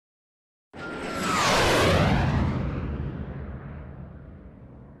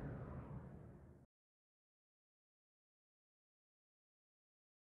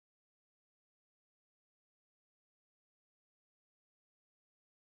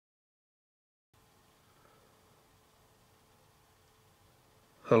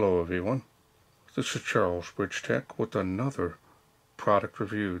Hello everyone, this is Charles BridgTec with another product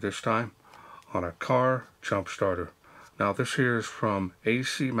review, this time on a car jump starter. Now this here is from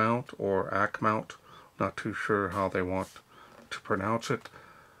ACMOUNT or ACMOUNT, not too sure how they want to pronounce it,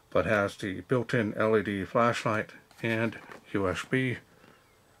 but has the built-in LED flashlight and USB.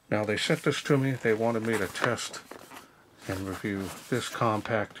 Now they sent this to me, they wanted me to test and review this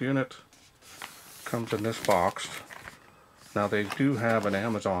compact unit. Comes in this box. Now they do have an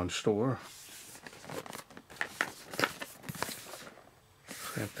Amazon store.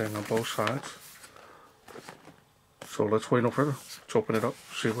 Same thing on both sides. So let's wait no further. Let's open it up,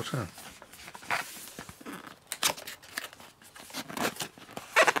 see what's in.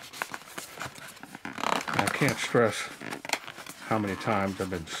 I can't stress how many times I've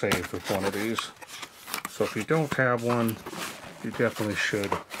been saved with one of these. So if you don't have one, you definitely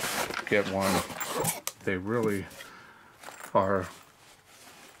should get one. They really are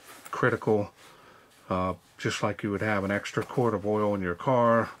critical, just like you would have an extra quart of oil in your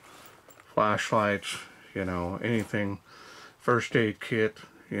car, flashlights, you know, anything, first aid kit,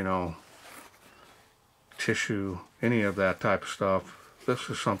 you know, tissue, any of that type of stuff. This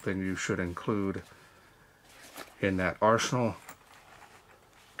is something you should include in that arsenal.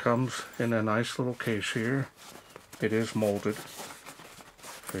 Comes in a nice little case here. It is molded,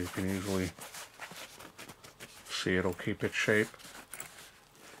 so you can easily see it'll keep its shape.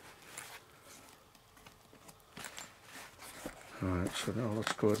 Alright, so now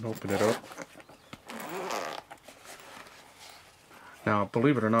let's go ahead and open it up. Now,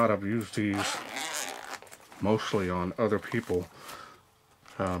 believe it or not, I've used these mostly on other people.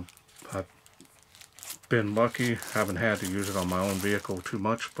 I've been lucky, haven't had to use it on my own vehicle too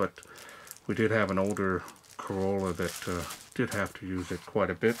much, but we did have an older Corolla that did have to use it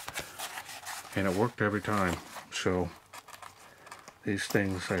quite a bit, and it worked every time. So these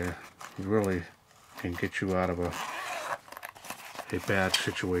things really can get you out of a bad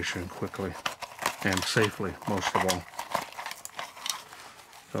situation quickly and safely, most of all.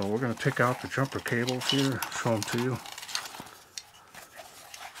 So we're going to take out the jumper cables here, show them to you.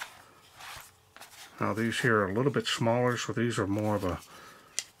 Now these here are a little bit smaller, so these are more of a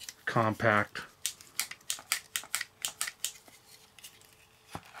compact.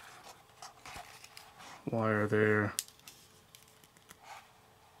 Wire there.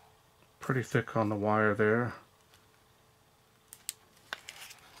 Pretty thick on the wire there.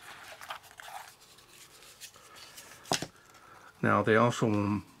 Now they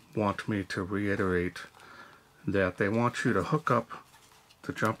also want me to reiterate that they want you to hook up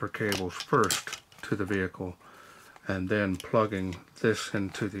the jumper cables first to the vehicle, and then plugging this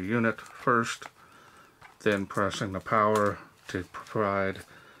into the unit first, then pressing the power to provide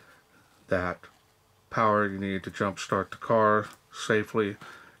that power you need to jump start the car safely.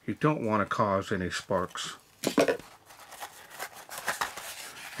 You don't want to cause any sparks.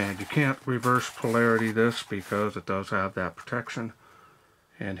 And you can't reverse polarity this because it does have that protection.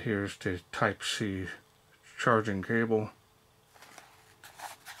 And here's the Type-C charging cable.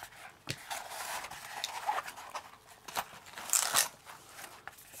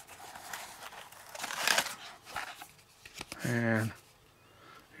 And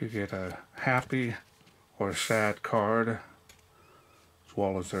you get a happy or sad card, as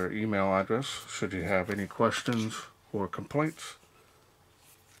well as their email address should you have any questions or complaints.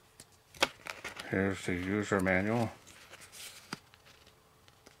 Here's the user manual.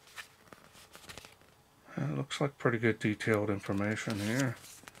 It looks like pretty good detailed information here.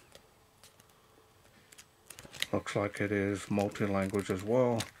 Looks like it is multi-language as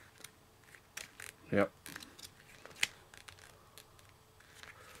well. Yep.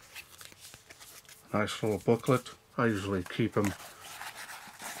 Nice little booklet. I usually keep them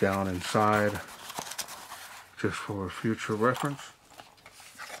down inside just for future reference.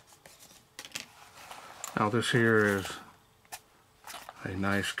 Now this here is a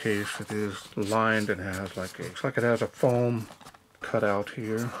nice case. It is lined and has looks like it has a foam cut out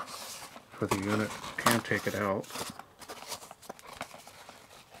here for the unit. You can take it out.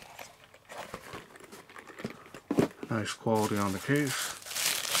 Nice quality on the case.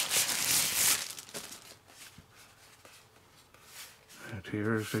 And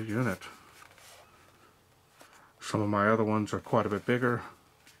here's the unit. Some of my other ones are quite a bit bigger.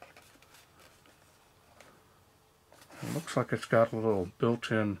 It looks like it's got a little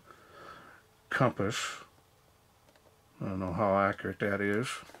built-in compass. I don't know how accurate that is.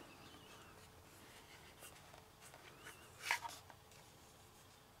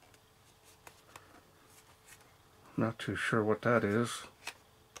 Not too sure what that is.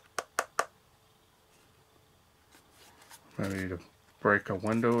 Maybe to break a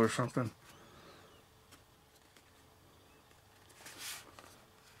window or something.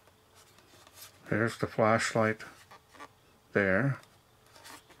 There's the flashlight there.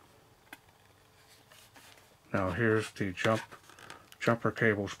 Now here's the jumper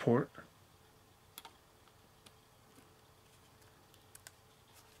cables port.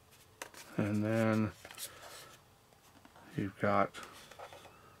 And then you've got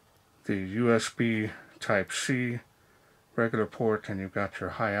the USB Type-C regular port, and you've got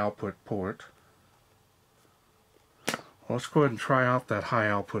your high output port. Well, let's go ahead and try out that high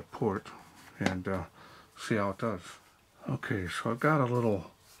output port and see how it does. Okay, so I've got a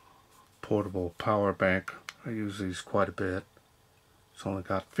little portable power bank. I use these quite a bit. It's only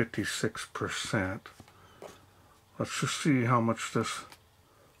got 56%. Let's just see how much this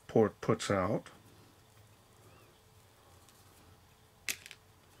port puts out.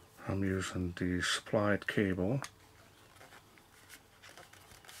 I'm using the supplied cable.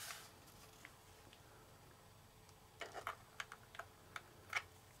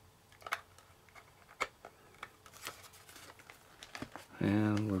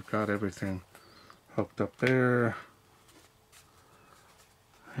 And we've got everything hooked up there.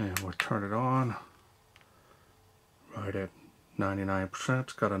 And we'll turn it on right at 99%.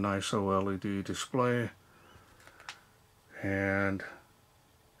 It's got a nice OLED display. And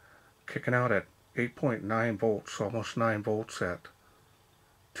kicking out at 8.9 volts, almost 9 volts at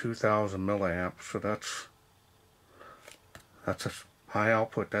 2000 milliamps. So that's a high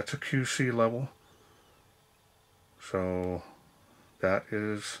output. That's a QC level. So that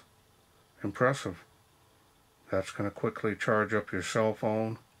is impressive. That's going to quickly charge up your cell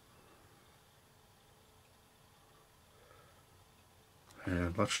phone.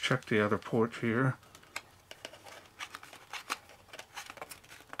 And let's check the other port here.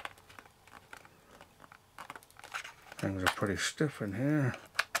 Things are pretty stiff in here.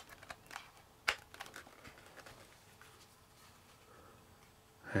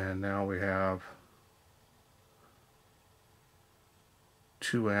 And now we have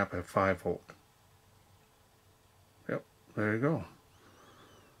 2 amp at 5 volt. Yep, there you go.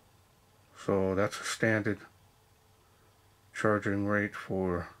 So that's a standard charging rate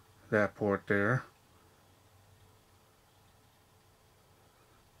for that port there.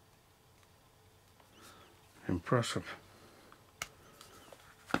 Impressive.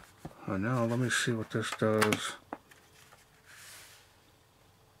 Now let me see what this does.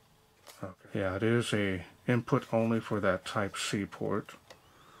 Okay. Yeah, it is a input only for that Type-C port.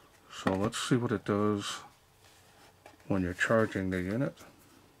 So let's see what it does when you're charging the unit.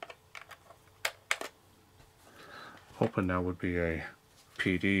 Hoping that would be a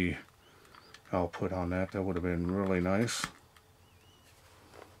PD output on that. That would have been really nice.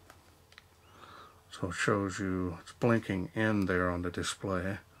 So it shows you, it's blinking in there on the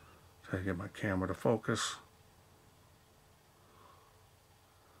display. So I get my camera to focus.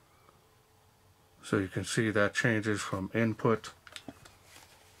 So you can see that changes from input.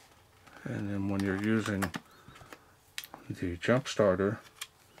 And then when you're using the jump starter,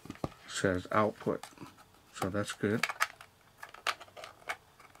 it says output. So that's good.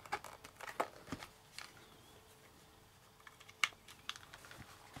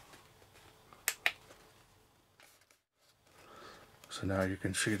 So now you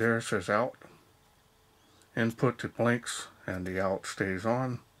can see there it says out. Input, it blinks, and the out stays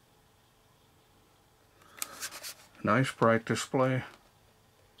on. Nice bright display.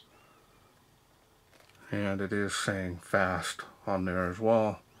 And it is saying fast on there as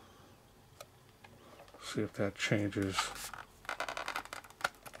well. See if that changes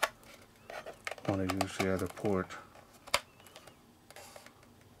when I use the other port.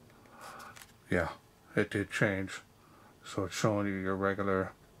 Yeah, it did change. So it's showing you your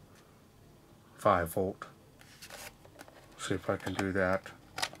regular 5 volt. See if I can do that.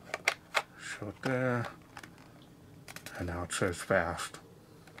 Show it there. And now it says fast.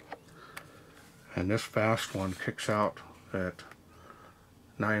 And this fast one kicks out at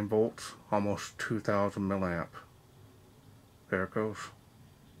 9 volts, almost 2000 milliamp. There it goes.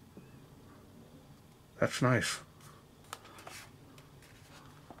 That's nice.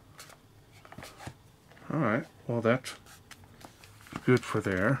 Alright, well that's good for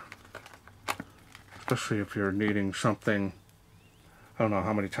there. Especially if you're needing something. I don't know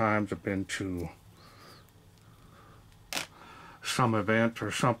how many times I've been to some event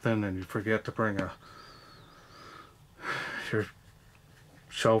or something and you forget to bring your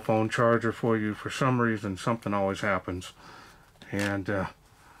cell phone charger for you. For some reason something always happens, and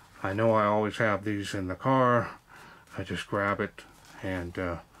I know I always have these in the car. I just grab it and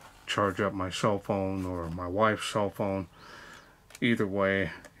charge up my cell phone or my wife's cell phone, either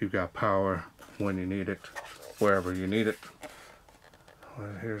way, you've got power when you need it, wherever you need it.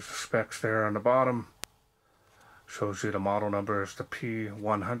 Well, here's the specs there on the bottom. Shows you the model number is the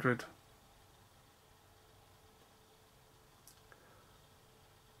P100.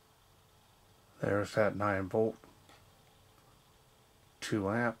 There's that 9 volt, 2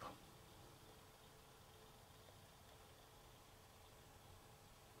 amp.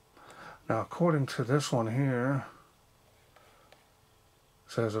 Now according to this one here,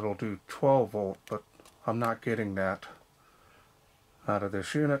 it says it'll do 12 volt, but I'm not getting that out of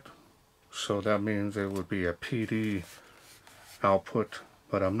this unit. So that means it would be a PD output,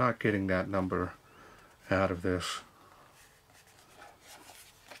 but I'm not getting that number out of this.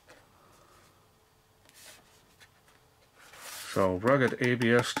 So rugged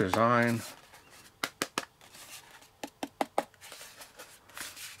ABS design.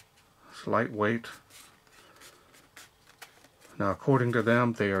 It's lightweight. Now according to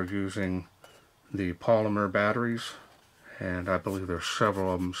them, they are using the polymer batteries, and I believe there's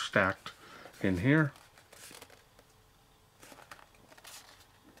several of them stacked in here.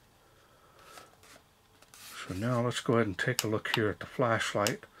 So now let's go ahead and take a look here at the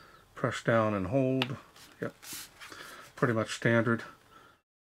flashlight. Press down and hold. Yep. Pretty much standard.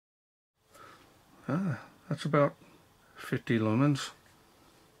 That's about 50 lumens.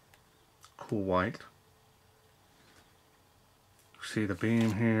 Cool white. See the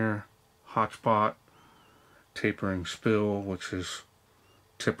beam here, hotspot, tapering spill, which is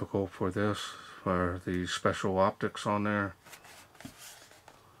typical for this, for the special optics on there.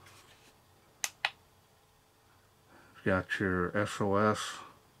 You got your SOS.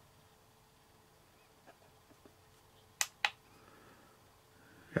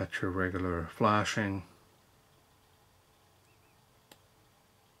 Got your regular flashing.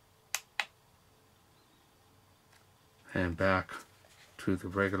 And back to the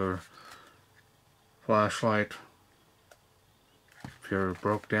regular flashlight. If you're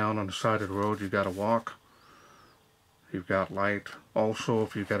broke down on the side of the road, you got to walk. You've got light. Also,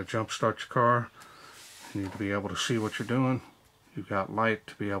 if you've got to jump start your car, you need to be able to see what you're doing. You've got light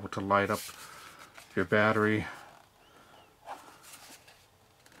to be able to light up your battery.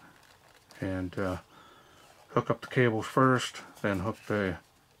 And hook up the cables first, then hook the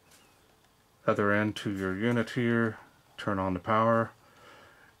other end to your unit here, turn on the power,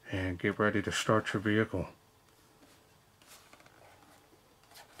 and get ready to start your vehicle.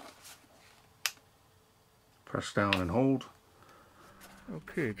 Press down and hold.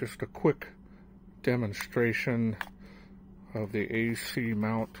 Okay, just a quick demonstration of the AC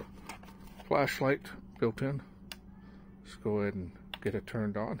mount flashlight built in. Let's go ahead and get it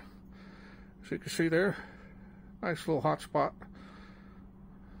turned on. So you can see there, nice little hot spot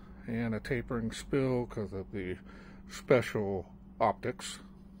and a tapering spill because of the special optics.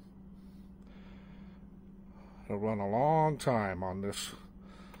 It'll run a long time on this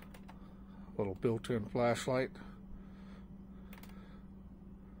little built-in flashlight.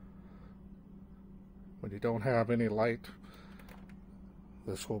 When you don't have any light,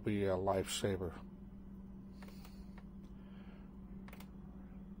 this will be a lifesaver.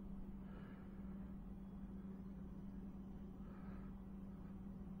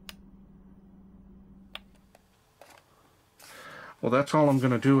 Well, that's all I'm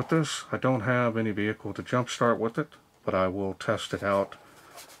going to do with this. I don't have any vehicle to jumpstart with it, but I will test it out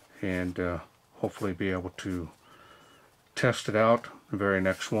and hopefully be able to test it out. The very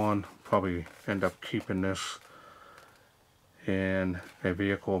next one, probably end up keeping this in a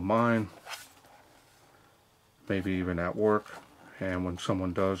vehicle of mine, maybe even at work. And when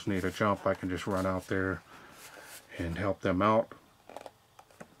someone does need a jump, I can just run out there and help them out.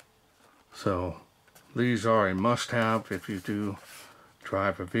 So these are a must-have if you do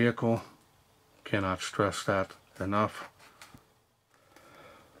drive a vehicle. Cannot stress that enough.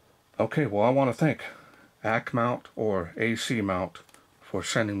 Okay, well, I want to thank ACMOUNT or ACMOUNT for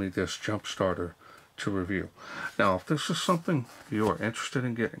sending me this jump starter to review. Now, if this is something you are interested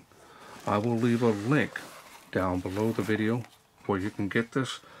in getting, I will leave a link down below the video where you can get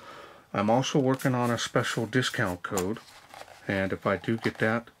this. I'm also working on a special discount code, and if I do get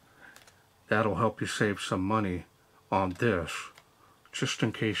that, that'll help you save some money on this, just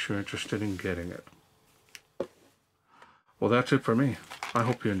in case you're interested in getting it. Well, that's it for me. I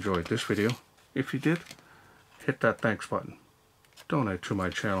hope you enjoyed this video. If you did, hit that thanks button. Donate to my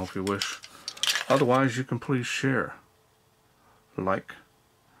channel if you wish. Otherwise, you can please share, like,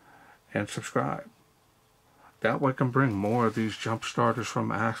 and subscribe. That way I can bring more of these jump starters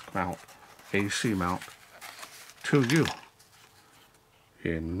from ACMOUNT, ACMOUNT, to you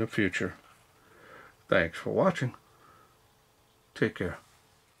in the future. Thanks for watching. Take care.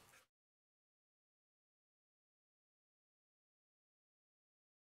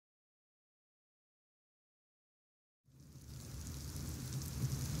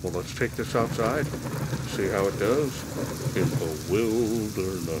 Well, let's take this outside, see how it does in the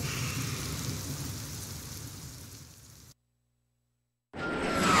wilderness.